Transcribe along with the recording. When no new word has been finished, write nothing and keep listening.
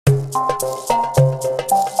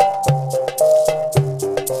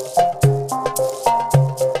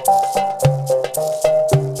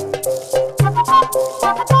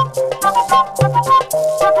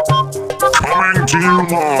Coming to you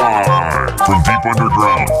live from deep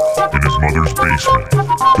underground in his mother's basement.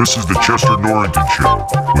 This is the Chester Norrington Show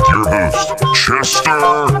with your host, Chester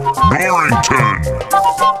Norrington.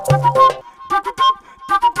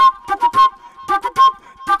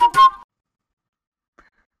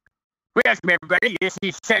 Welcome, everybody. This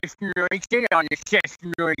is Chester Norrington on the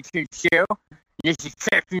Chester Norrington Show. This is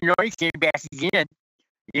Chester Norrington back again.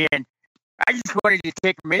 And I just wanted to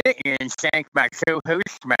take a minute and thank my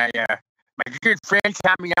co-host, my good friend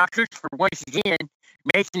Tommy Knoxers, for once again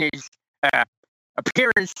making his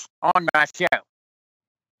appearance on my show.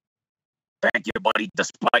 Thank you, buddy.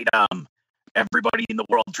 Despite everybody in the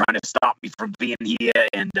world trying to stop me from being here,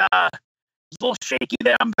 and it's a little shaky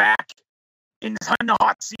that I'm back in the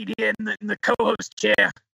hot seat here in the co-host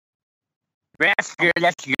chair. That's good.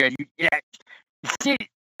 That's good. Yeah. See,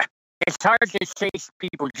 it's hard to chase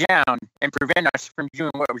people down and prevent us from doing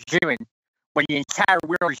what we're doing when the entire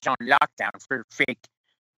world is on lockdown for fake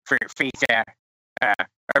rules.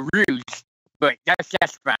 But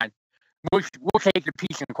that's fine. We'll take the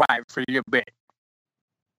peace and quiet for a little bit.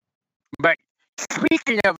 But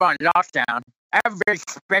speaking of on lockdown, I have a very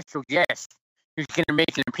special guest who's going to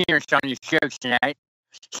make an appearance on the show tonight.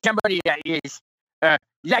 Somebody that is,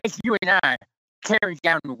 like you and I, tearing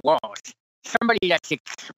down the walls. Somebody that's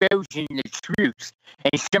exposing the truth,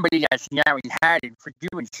 and somebody that's now in hiding for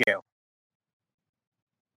doing so.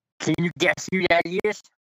 Can you guess who that is?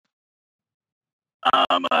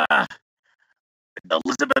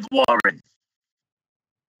 Elizabeth Warren.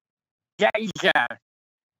 That is,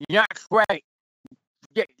 not quite,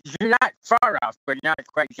 you're not far off, but not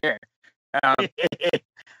quite there. I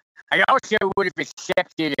also would have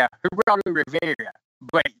accepted Geraldo Rivera,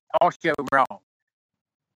 but also wrong.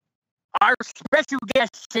 Our special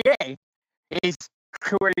guest today is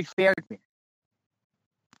Corey Feldman.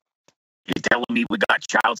 You're telling me we got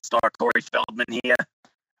child star Corey Feldman here?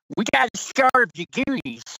 We got a star of the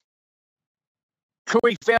Goonies,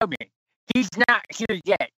 Corey Feldman. He's not here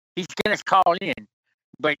yet. He's going to call in.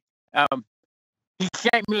 But he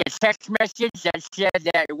sent me a text message that said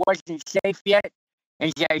that it wasn't safe yet,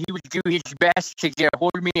 and that he would do his best to get a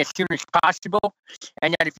hold of me as soon as possible,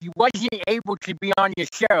 and that if he wasn't able to be on your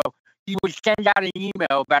show, he would send out an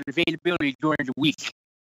email about availability during the week.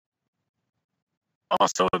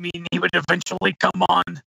 Also, I mean, he would eventually come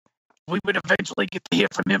on. We would eventually get to hear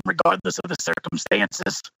from him regardless of the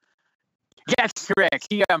circumstances. That's correct.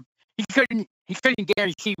 He couldn't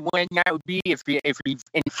guarantee when that would be if he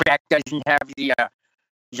in fact doesn't have the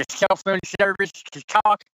cell phone service to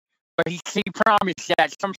talk. But he promised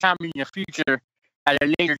that sometime in the future, at a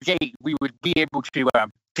later date, we would be able to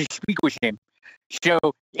speak with him. So,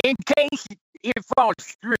 in case it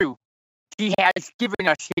falls through, he has given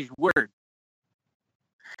us his word.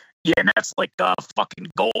 Yeah, and that's like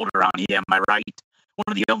fucking gold around here, am I right? One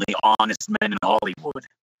of the only honest men in Hollywood.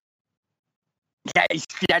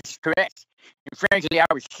 That's correct. And frankly, I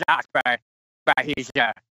was shocked by his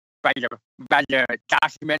by the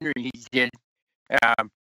documentary he did. I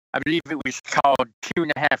believe it was called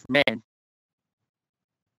 2.5 Men.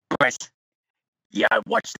 But yeah, I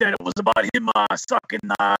watched that. It was about him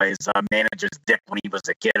sucking his manager's dick when he was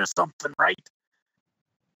a kid or something, right?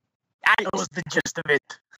 That was the gist of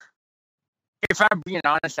it. If I'm being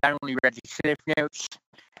honest, I only read the cliff notes.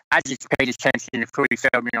 I just paid attention to Corey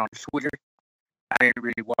Feldman on Twitter. I didn't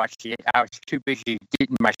really watch it. I was too busy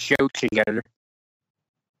getting my show together.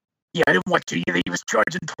 Yeah, I didn't watch it either. He was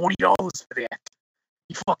charging $20 for that.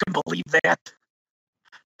 You fucking believe that?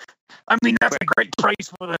 I mean, that's a great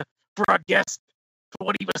price for a guest for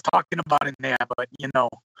what he was talking about in there. But you know,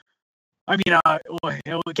 I mean,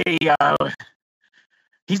 okay,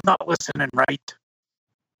 he's not listening, right?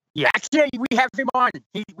 Yeah, actually, we have him on.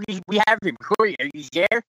 We have him. Corey, are you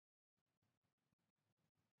there?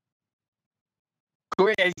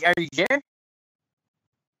 Corey, are you there?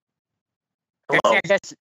 Hello? I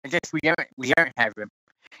guess we don't have him.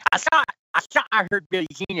 I thought I heard Billie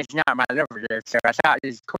Jean is not my lover there, so I thought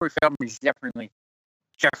Corey Feldman is definitely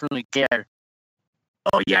there.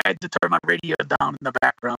 Oh yeah, I had to turn my radio down in the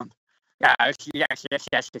background. Yes,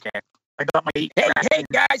 okay. I got my Hey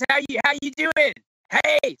guys, how you doing?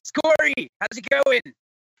 Hey, it's Corey. How's it going?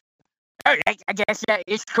 Oh, I guess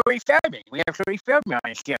it's Corey Feldman. We have Corey Feldman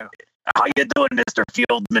on the show. How you doing, Mr.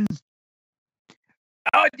 Fieldman?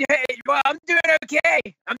 Oh, hey, well, I'm doing okay.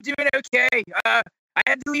 I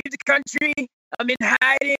had to leave the country. I'm in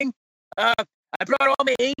hiding. I brought all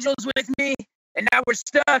my angels with me, and now we're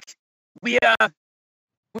stuck. We're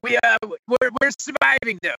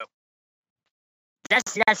surviving though.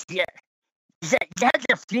 That's yeah. You have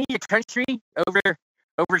to flee the country over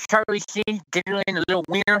Charlie Sheen, diddling a little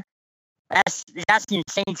winner. That's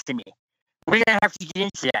insane to me. We're gonna have to get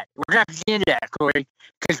into that. We're gonna have to get into that, Corey,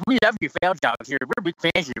 because we love your failed dogs here. We're big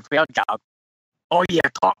fans of your failed dog. Oh yeah,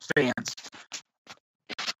 top fans.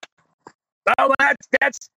 Oh,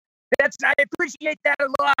 that's. I appreciate that a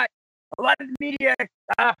lot. A lot of the media,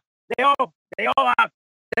 they're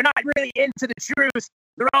not really into the truth.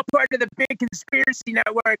 They're all part of the big conspiracy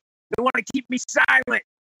network. They want to keep me silent.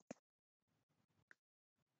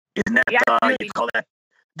 Isn't that you call that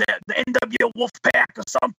the NWO Wolfpack or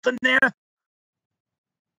something there?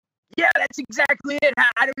 Yeah, that's exactly it.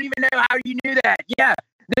 I don't even know how you knew that. Yeah,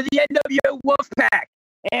 they're the NWO Wolfpack,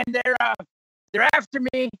 and they're after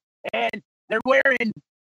me, and they're wearing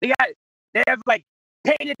they have like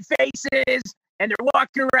painted faces, and they're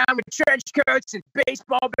walking around with trench coats and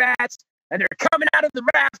baseball bats, and they're coming out of the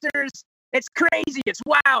rafters. It's crazy. It's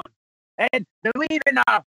wild, and they're leaving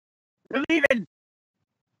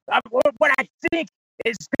what I think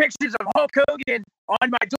is pictures of Hulk Hogan on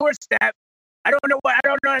my doorstep. I don't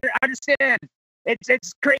understand.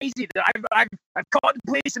 It's crazy. I've called the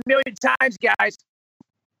police a million times, guys.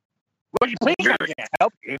 Will you please? I'm gonna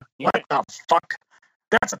help you. What the fuck?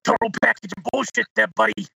 That's a total package of bullshit there,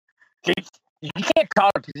 buddy. You can't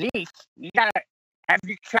call the police. You gotta have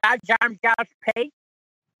you tried John Josh Pay?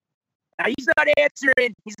 He's not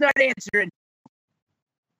answering.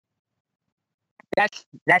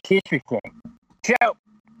 That's interesting. So,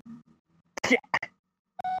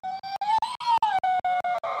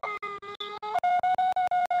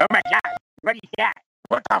 oh my God, what is that?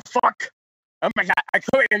 What the fuck? Oh my God,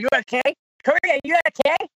 Corey, are you okay? Corey, are you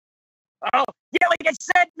okay? Oh, yeah, like I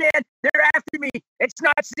said, man, they're after me. It's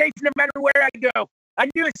not safe no matter where I go. I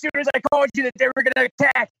knew as soon as I called you that they were going to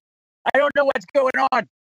attack. I don't know what's going on.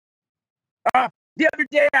 The other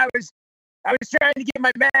day I was trying to get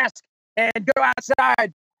my mask and go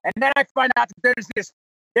outside, and then I find out that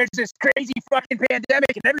there's this crazy fucking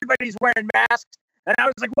pandemic and everybody's wearing masks, and I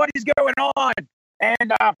was like, what is going on?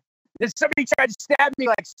 And somebody tried to stab me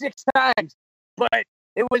like 6 times, but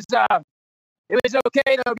it was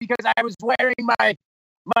okay though because I was wearing my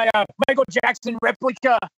Michael Jackson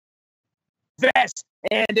replica vest,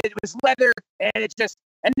 and it was leather, and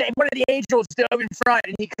and then one of the angels dove in front,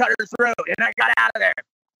 and he cut her throat, and I got out of there.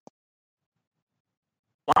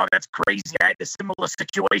 Wow, that's crazy. I had a similar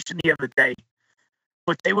situation the other day,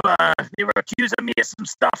 but they were accusing me of some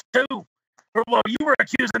stuff too. Or, well, you were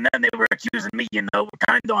accusing them, they were accusing me. You know, we're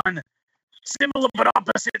kind of on similar but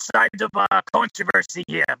opposite sides of controversy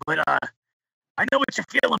here. But I know what you're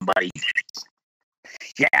feeling, buddy.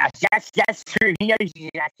 Yeah, that's true. He knows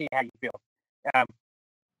exactly how you feel.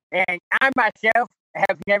 And I myself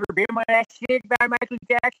have never been molested by Michael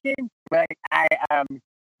Jackson, but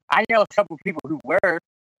I know a couple people who were,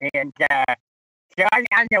 and so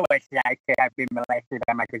I know what it's like to have been molested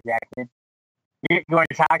by Michael Jackson. You want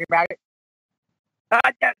to talk about it?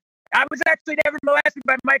 I was actually never molested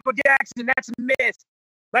by Michael Jackson. That's a myth.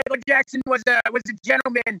 Michael Jackson was a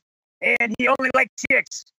gentleman, and he only liked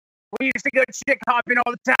chicks. We used to go chick hopping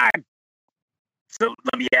all the time. So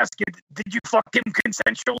let me ask you, did you fuck him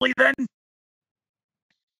consensually then?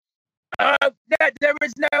 There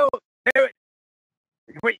was no...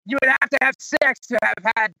 you would have to have sex to have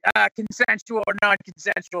had consensual or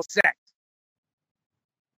non-consensual sex.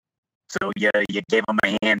 So you gave him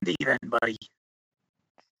a handy then, buddy.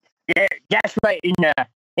 Yeah, that's what in the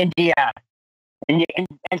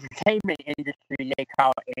entertainment industry they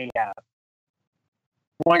call a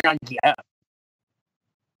one on the up.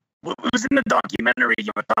 It was in the documentary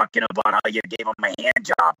you were talking about how you gave him a hand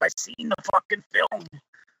job. I seen the fucking film.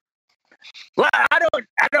 Well, I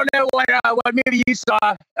don't know what movie you saw,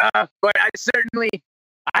 but I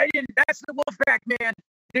didn't. That's the Wolfpack, man.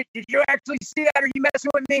 Did you actually see that? Or are you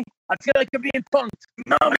messing with me? I feel like you're being punked.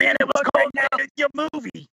 No, man, it was called your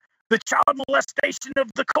movie, The Child Molestation of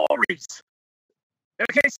the Coreys.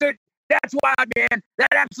 Okay, so that's wild, man.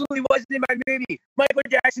 That absolutely wasn't in my movie. Michael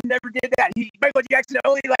Jackson never did that. Michael Jackson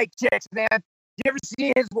only liked chicks, man. Did you ever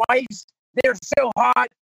see his wives? They were so hot.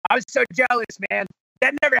 I was so jealous, man.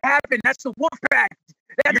 That never happened. That's the Wolfpack.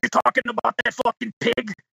 You're talking about that fucking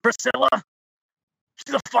pig, Priscilla?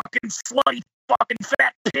 She's a fucking slutty, fucking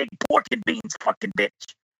fat pig, pork and beans fucking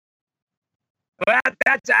bitch. Well,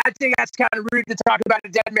 I think that's kind of rude to talk about a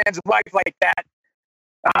dead man's wife like that.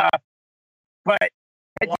 But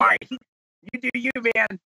why? You do you,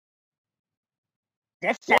 man.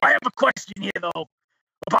 Well, I have a question here, though,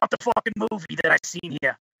 about the fucking movie that I've seen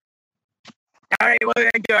here. All right, well,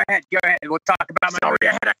 then go ahead. We'll talk about my... Sorry,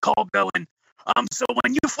 I had a call going. So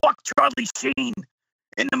when you fucked Charlie Sheen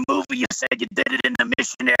in the movie, you said you did it in the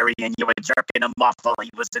missionary and you were jerking him off while he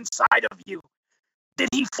was inside of you. Did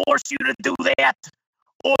he force you to do that?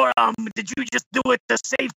 Or did you just do it to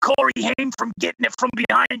save Corey Haim from getting it from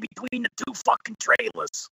behind between the two fucking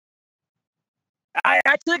trailers?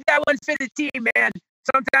 I took that one for the team, man.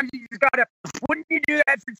 Sometimes you just gotta. Wouldn't you do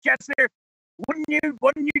that for Chester? Wouldn't you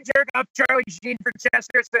jerk up Charlie Sheen for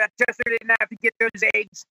Chester so that Chester didn't have to get those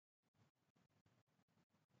eggs?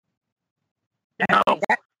 No.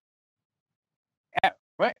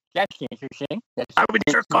 What? That's interesting. I would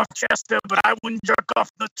jerk off Chester, but I wouldn't jerk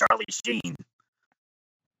off the Charlie Sheen.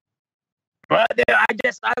 Well, I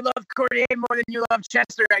guess I love Corey Haim more than you love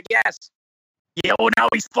Chester, I guess. Yeah, well, now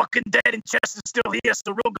he's fucking dead and Chester's still here,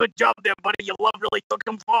 so real good job there, buddy. Your love really took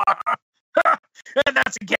him far.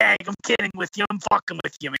 That's a gag. I'm kidding with you. I'm fucking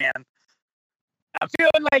with you, man. I'm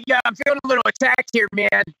feeling a little attacked here,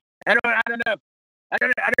 man. I don't know. I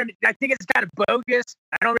think it's kind of bogus.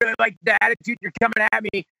 I don't really like the attitude you're coming at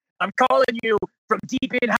me. I'm calling you from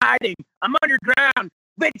deep in hiding. I'm underground,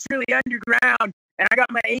 literally underground. And I got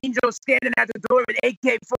my angels standing at the door with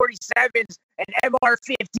AK-47s and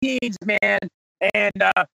MR-15s, man. And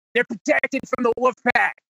they're protected from the wolf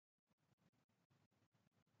pack.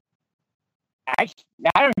 I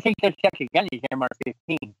don't think there's such a gun as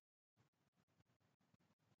MR-15.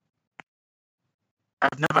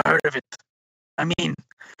 I've never heard of it. I mean,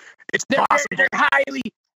 it's possible. They're highly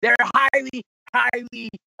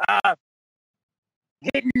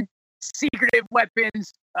hidden, secretive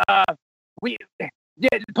weapons. The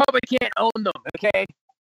public can't own them, okay?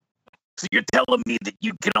 So you're telling me that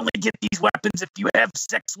you can only get these weapons if you have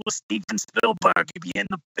sex with Steven Spielberg, if you're in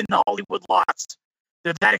the Hollywood lots.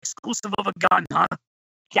 They're that exclusive of a gun, huh?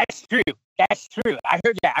 That's true. I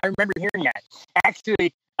heard that. I remember hearing that.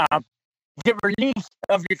 Actually, the release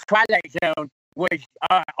of the Twilight Zone was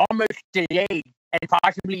almost delayed and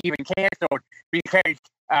possibly even canceled because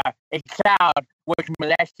a child was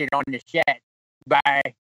molested on the set by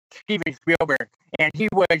Steven Spielberg, and he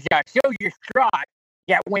was so distraught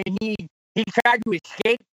that when he tried to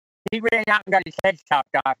escape, he ran out and got his head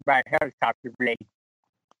chopped off by a helicopter blade.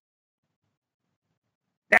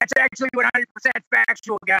 That's actually 100%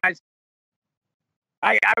 factual, guys.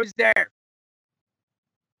 I was there.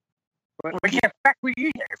 What the fuck were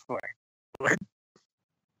you there for? What?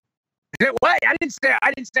 What? I didn't say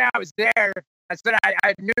I was there. I said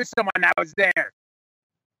I knew someone that was there.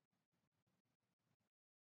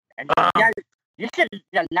 And you said it's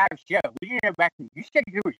a live show. We didn't know back then. You said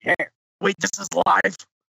you were there. Wait, this is live?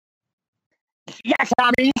 Yeah,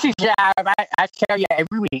 Tommy, this is live. I tell you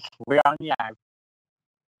every week we're on live.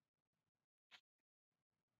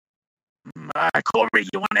 Corey,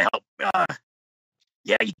 you want to help?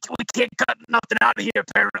 Yeah, we can't cut nothing out of here,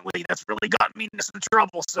 apparently. That's really gotten me into some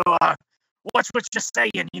trouble. So, watch what you're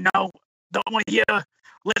saying, you know? Don't want to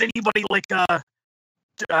let anybody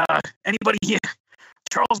anybody here,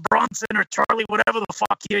 Charles Bronson or Charlie, whatever the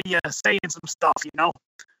fuck, hear you saying some stuff, you know?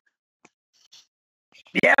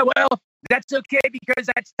 Yeah, well, that's okay because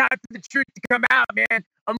that's time for the truth to come out, man.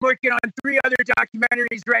 I'm working on 3 other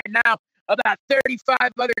documentaries right now about 35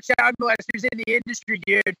 other child molesters in the industry,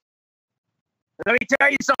 dude. Let me tell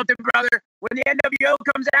you something, brother. When the NWO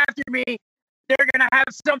comes after me, they're going to have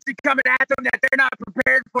something coming at them that they're not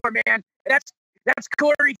prepared for, man. That's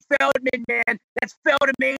Corey Feldman, man. That's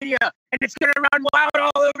Feldmania. And it's going to run wild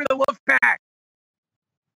all over the Wolfpack.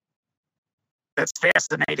 That's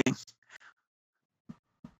fascinating.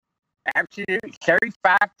 Absolutely.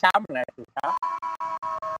 35 child molesters, huh?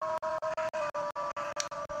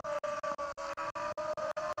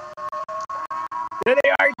 There they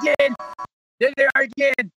are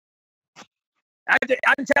again.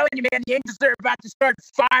 I'm telling you, man, the Angels are about to start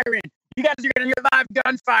firing. You guys are going to hear live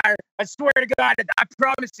gunfire. I swear to God, I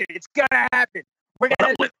promise it. It's going to happen. We're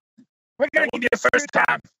going to get the first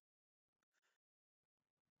time.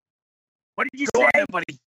 What did you Go say? on,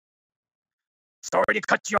 buddy. Sorry to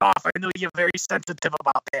cut you off. I know you're very sensitive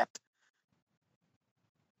about that.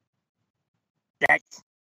 I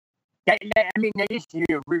mean, they used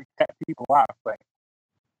to root cut people off, but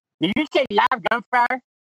did you say live gunfire?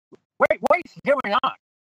 Wait, what is going on?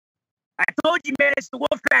 I told you, man, it's the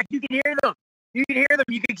Wolfpack. You can hear them. You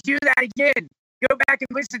can cue that again. Go back and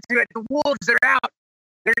listen to it. The wolves are out.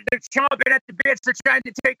 They're chomping at the bits. They're trying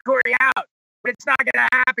to take Corey out, but it's not going to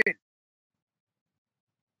happen.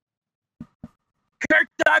 Kirk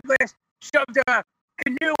Douglas shoved a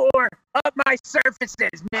canoe oar up my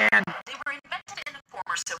surfaces, man. They were invented in the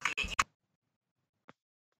former Soviet Union.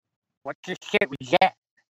 What the shit was that?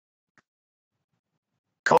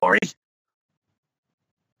 Corey?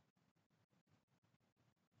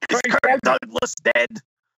 Is Kirk Douglas dead?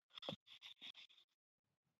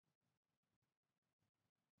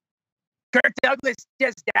 Kirk Douglas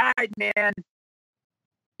just died, man.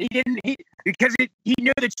 Because he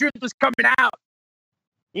knew the truth was coming out.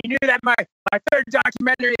 He knew that my third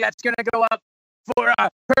documentary that's going to go up for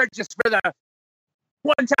purchase for the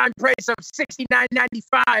one-time price of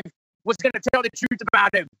 $69.95 was going to tell the truth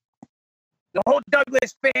about him. The whole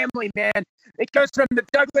Douglas family, man. It goes from the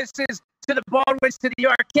Douglases to the Baldwins to the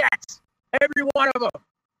Arquettes. Every one of them.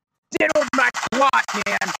 Diddled my squat,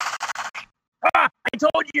 man. I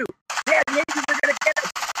told you. Yeah, the Yankees are going to get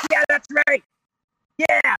us. Yeah, that's right.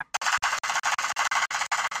 Yeah.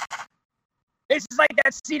 This is like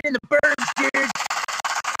that scene in The Burbs, dude.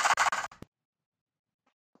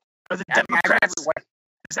 Are the Democrats?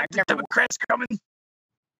 Is that the Democrats coming?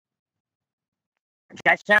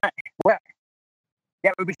 That's not. Well,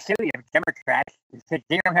 that would be silly of Democrats because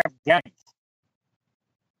they don't have guns.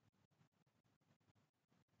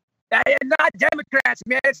 It's not Democrats,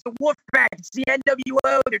 man. It's the Wolfpack. It's the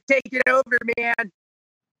NWO. They're taking it over, man.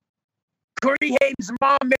 Corey Hayden's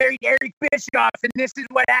mom married Eric Bischoff, and this is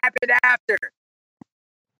what happened after.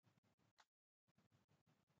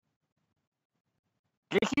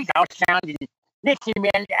 This is all sounding. Listen,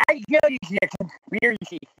 man, I know this is a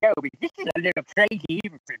conspiracy show, but this is a little crazy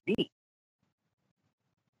even for me.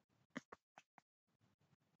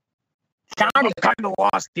 I'm kind of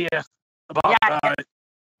lost here about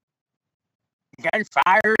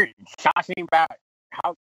gunfire and talking about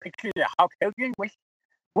how pictures of Hulk Hogan.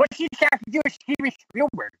 What's this have to do with Steven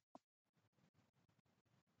Spielberg?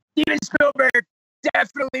 Steven Spielberg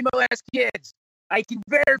definitely molests kids. I can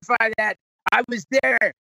verify that. I was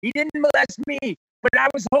there. He didn't molest me, but I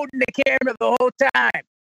was holding the camera the whole time.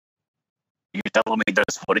 You telling me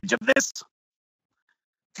there's footage of this?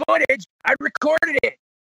 Footage? I recorded it.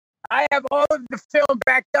 I have all of the film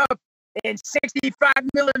backed up in 65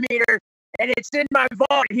 millimeter, and it's in my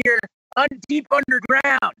vault here, deep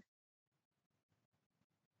underground.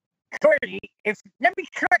 Corey, let me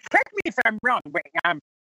correct me if I'm wrong, but I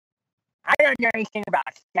don't know anything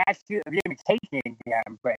about statute of limitations,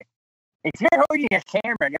 but if you're holding a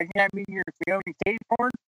camera, doesn't that mean you're filming cave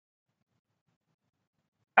porn?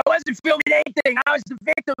 I wasn't filming anything. I was the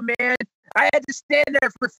victim, man. I had to stand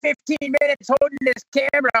there for 15 minutes holding this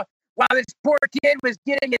camera while this poor kid was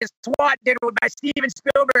getting his twat diddled by Steven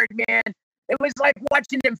Spielberg, man. It was like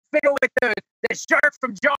watching him fiddle with the shark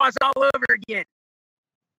from Jaws all over again.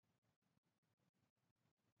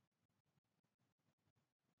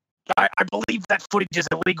 I believe that footage is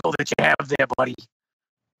illegal that you have there, buddy.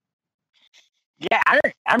 Yeah,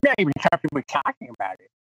 I'm not even comfortable talking about it.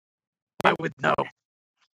 I would know.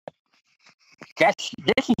 This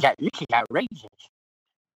is outrageous.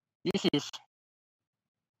 This is.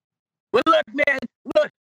 Well, look, man, look.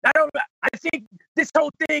 I think this whole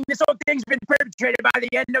thing's been perpetrated by the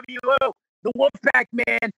NWO, the Wolfpack,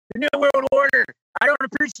 man, the New World Order. I don't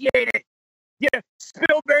appreciate it. Yeah,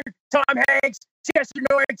 Spielberg, Tom Hanks, Chester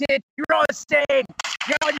Norrington, you're all the same.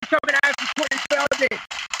 You're all just coming after Corey Feldman.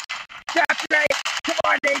 That's right. Come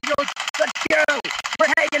on, Angels. Let's go.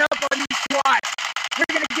 We're hanging up on these SWAT.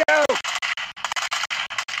 We're going to go.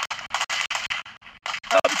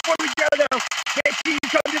 Before we go, though, make sure you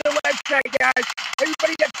come to the website, guys.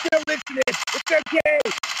 Everybody that's still listening, it's okay.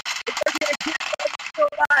 It's okay. Keep still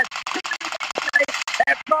alive. Come to the website. I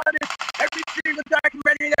promise every single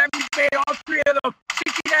documentary that we've made, all three of them,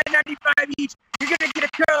 $69.95 each, you're going to get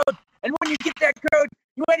a code. And when you get that code,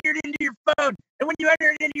 you enter it into your phone. And when you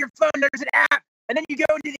enter it into your phone, there's an app. And then you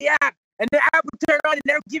go into the app. And the app will turn on and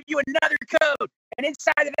they'll give you another code. And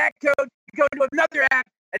inside of that code, you go into another app.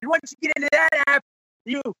 And once you get into that app,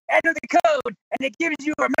 you enter the code. And it gives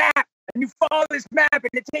you a map. And you follow this map. And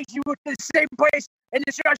it takes you to the same place in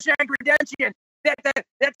the Shawshank Redemption that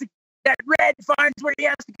Red finds where he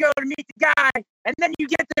has to go to meet the guy. And then you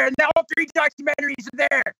get there. And all three documentaries are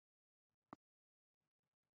there.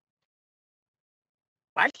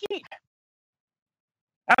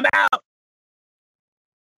 I'm out.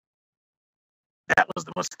 That was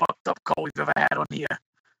the most fucked up call we've ever had on here.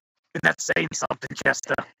 And that's saying something,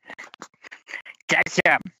 Chester. That's,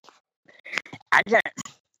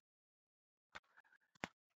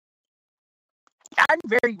 I'm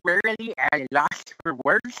very rarely at a loss for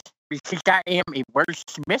words because I am a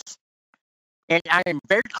wordsmith. And I am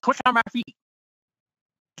very quick on my feet.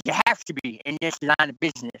 You have to be in this line of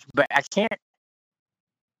business, but I cannot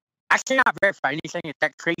verify anything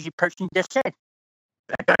that crazy person just said.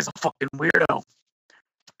 That guy's a fucking weirdo.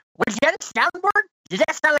 Was that a soundboard? Did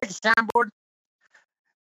that sound like a soundboard?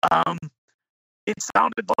 It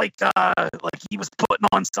sounded like he was putting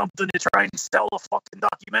on something to try and sell a fucking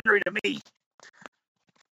documentary to me.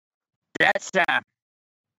 That's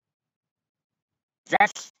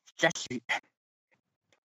That's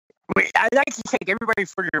I like to take everybody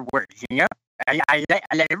for their words, you know? I let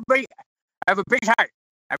everybody I have a big heart.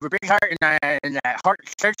 I have a big heart, and that heart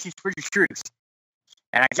searches for the truth.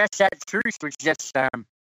 And I guess that truth was just,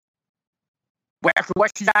 well, after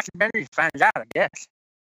watching the documentary, finds out, I guess.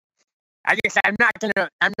 I guess I'm not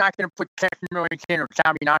gonna put Chester Norrington or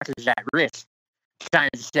Tommy Knockers at risk, trying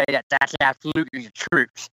to say that that's absolutely the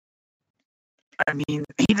truth. I mean,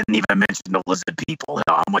 he didn't even mention the lizard people.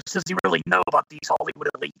 How much does he really know about these Hollywood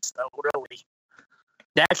elites, though? Really?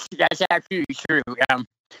 That's absolutely true.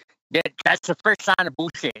 That's the first sign of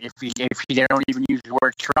bullshit if you don't even use the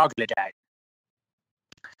word troglodyte.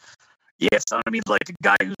 Yeah, so I mean, like a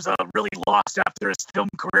guy who's really lost after his film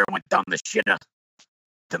career went down the shitter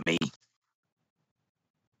to me.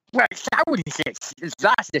 Well, I wouldn't say it's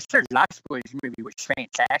lost. The third Lost Boys movie was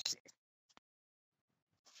fantastic.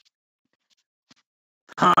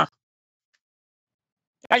 Huh.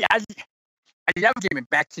 I loved him in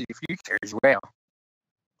Back to the Future as well.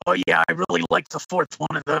 Oh yeah, I really liked the fourth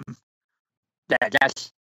one of them. That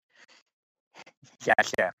was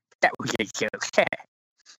a joke.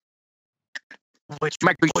 Which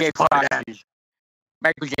Michael J. part of Fox that?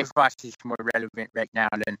 Michael J. Fox is more relevant right now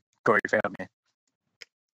than Corey Feldman.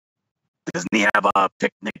 Doesn't he have a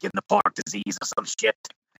picnic in the park disease or some shit?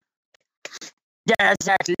 Yeah,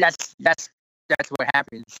 exactly. That's what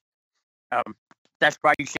happens. That's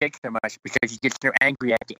why you shake so much, because you get so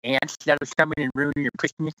angry at the ants that are coming and ruining your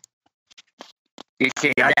picnic. I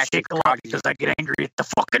shake a lot because I get angry at the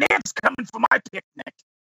fucking ants coming for my picnic.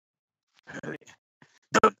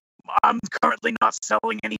 I'm currently not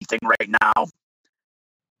selling anything right now.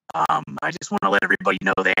 I just want to let everybody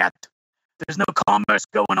know that there's no commerce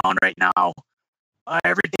going on right now.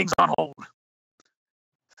 Everything's on hold.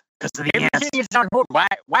 Because of the ants. Everything is on hold. Why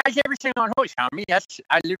is everything on hold, Tommy? That's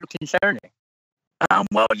a little concerning.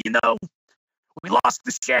 Well, you know, we lost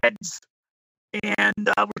the sheds, and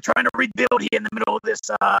we're trying to rebuild here in the middle of this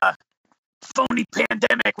phony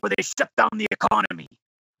pandemic where they shut down the economy.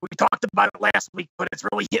 We talked about it last week, but it's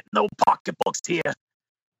really hitting the old pocketbooks here.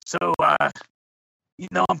 So, you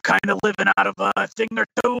know, I'm kind of living out of a thing or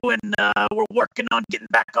two, and we're working on getting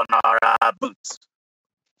back on our boots.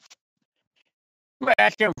 Well,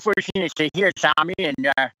 that's unfortunate to hear, Tommy,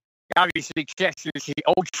 and obviously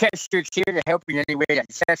old Chester's here to help in any way that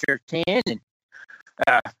Chester can, and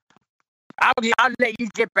I'll let you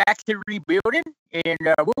get back to rebuilding, and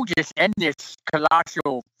we'll just end this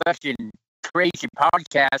colossal fucking crazy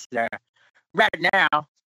podcast right now,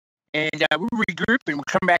 and we'll regroup and we'll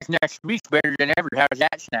come back next week better than ever. How's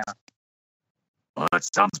that sound? Well, it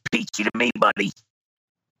sounds peachy to me, buddy.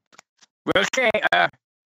 Well, okay,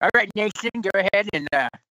 all right, Nathan, go ahead and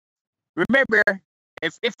remember,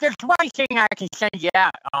 if there's one thing I can send you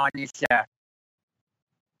out on is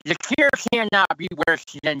the cure cannot be worse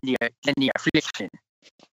than the affliction.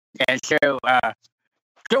 And so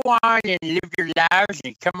go on and live your lives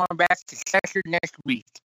and come on back to Chester next week.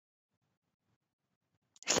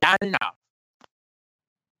 Signing off.